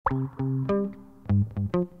Good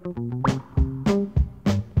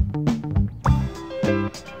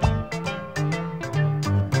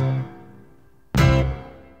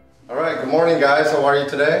morning, guys. How are you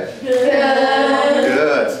today?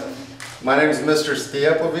 Good. My name is Mr.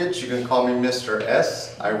 Stiapovic. You can call me Mr.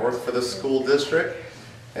 S. I work for the school district.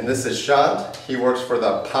 And this is Shant. He works for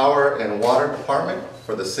the Power and Water Department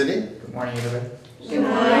for the city. Good morning, everybody. Good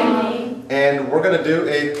morning. And we're going to do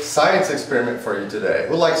a science experiment for you today.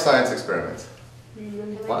 Who likes science experiments?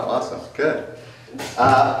 Wow, awesome. Good.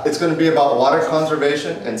 It's going to be about water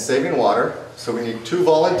conservation and saving water. So we need 2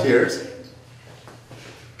 volunteers.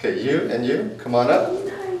 Okay, you and you, come on up.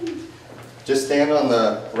 Just stand on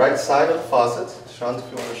the right side of the faucets. Sean, if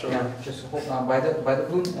you want to show me. Yeah, just hold on by the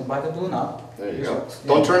blue knob. There you go.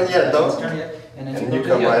 Don't turn it yet, though. Don't turn it yet. And then you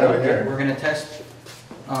come right over here. We're going to test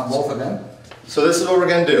both of them. So this is what we're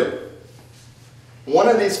going to do. One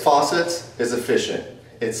of these faucets is efficient.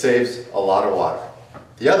 It saves a lot of water.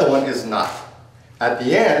 The other one is not. At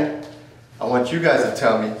the end, I want you guys to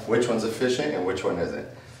tell me which one's efficient and which one isn't.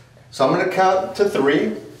 So I'm going to count to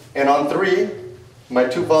 3. And on 3, my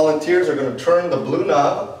 2 volunteers are going to turn the blue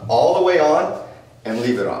knob all the way on and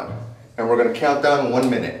leave it on. And we're going to count down 1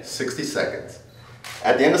 minute, 60 seconds.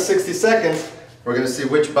 At the end of 60 seconds, we're going to see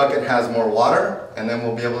which bucket has more water, and then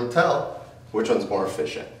we'll be able to tell which one's more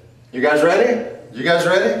efficient. You guys ready? You guys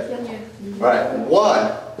ready? Yeah. All right,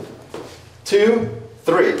 1, 2,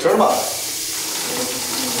 3. Turn them up.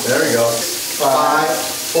 There we go. 5,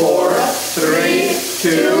 4, 3, 2,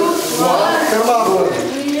 1. Turn them up.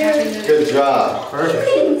 Good job. Perfect.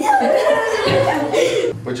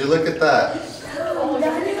 Would you look at that?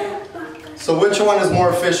 So which one is more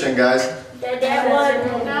efficient, guys? That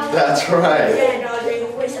one. That's right.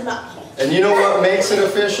 And you know what makes it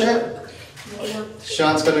efficient?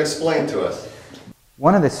 Sean's going to explain to us.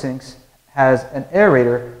 One of the sinks has an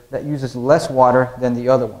aerator that uses less water than the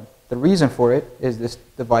other one. The reason for it is this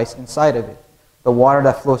device inside of it. The water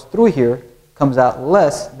that flows through here comes out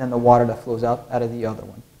less than the water that flows out of the other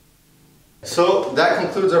one. So that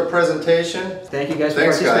concludes our presentation. Thank you guys for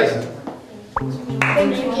participating.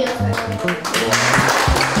 Thank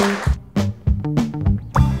you.